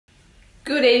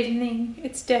Good evening.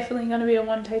 It's definitely going to be a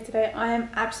one take today. I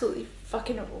am absolutely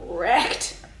fucking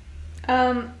wrecked.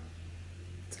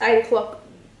 It's 8 o'clock.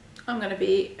 I'm going to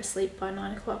be asleep by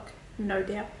 9 o'clock, no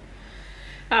doubt.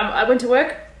 I went to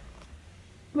work.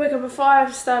 Woke up at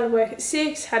 5, started work at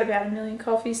 6, had about 1 million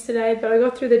coffees today, but I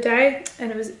got through the day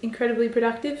and it was incredibly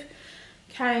productive.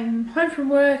 Came home from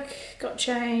work, got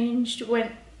changed,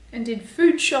 went and did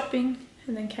food shopping,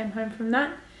 and then came home from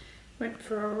that. Went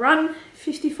for a run,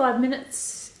 55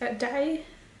 minutes a day,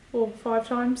 or 5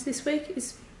 times this week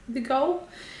is the goal.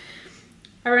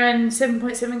 I ran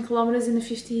 7.7 kilometres in the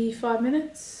 55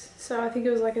 minutes, so I think it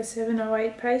was like a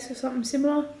 7:08 pace or something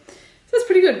similar. So that's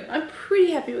pretty good. I'm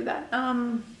pretty happy with that.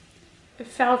 It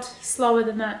felt slower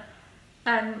than that.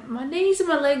 And my knees and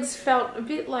my legs felt a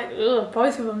bit like, ugh,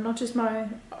 both of them, not just my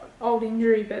old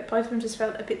injury, but both of them just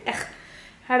felt a bit,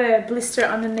 Had a blister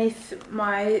underneath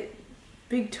my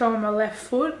big toe on my left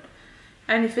foot,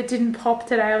 and if it didn't pop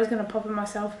today I was going to pop it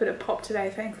myself, but it popped today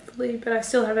thankfully. But I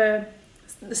still have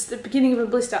the beginning of a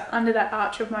blister under that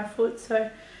arch of my foot,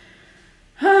 so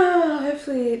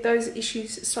hopefully those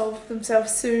issues solve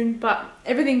themselves soon. But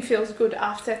everything feels good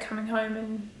after coming home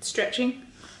and stretching.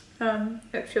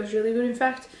 It feels really good. In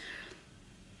fact,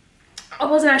 I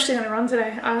wasn't actually going to run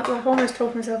today. I almost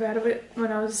talked myself out of it when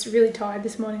I was really tired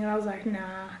this morning, and I was like, nah,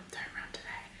 don't run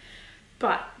today.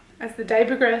 But as the day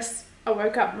progressed, I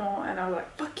woke up more and I was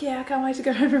like, fuck yeah, I can't wait to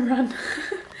go home and run.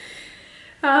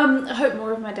 I hope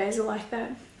more of my days are like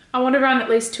that. I want to run at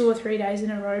least 2 or 3 days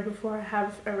in a row before I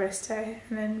have a rest day,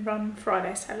 and then run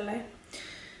Friday, Saturday.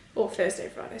 Or Thursday,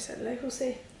 Friday, Saturday, we'll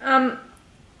see. But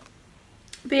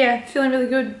yeah, feeling really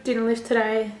good. Didn't lift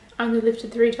today. Only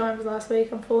lifted 3 times last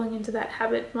week. I'm falling into that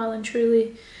habit well and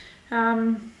truly.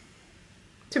 To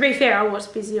be fair, I was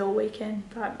busy all weekend,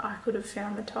 but I could have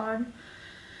found the time.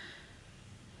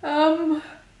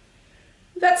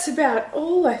 That's about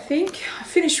all, I think. I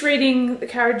finished reading The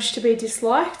Courage to Be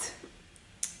Disliked.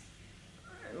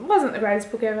 It wasn't the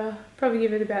greatest book ever. Probably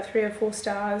give it about 3 or 4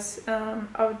 stars.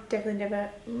 I would definitely never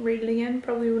read it again.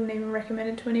 Probably wouldn't even recommend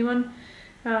it to anyone.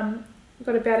 I've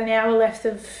got about an hour left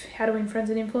of How to Win Friends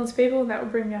and Influence People. That will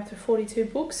bring me up to 42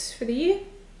 books for the year.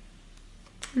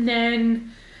 And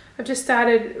then I've just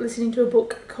started listening to a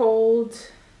book called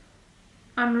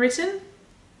Unwritten.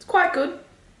 It's quite good.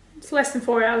 It's less than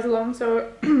 4 hours long,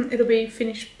 so it'll be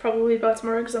finished probably by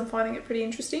tomorrow because I'm finding it pretty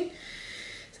interesting.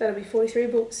 So that'll be 43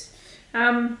 books.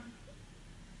 But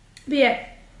yeah,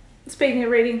 speaking of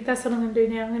reading, that's what I'm going to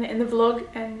do now. I'm going to end the vlog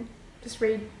and just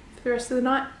read for the rest of the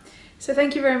night. So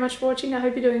thank you very much for watching. I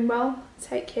hope you're doing well.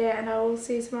 Take care, and I will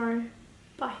see you tomorrow.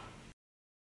 Bye.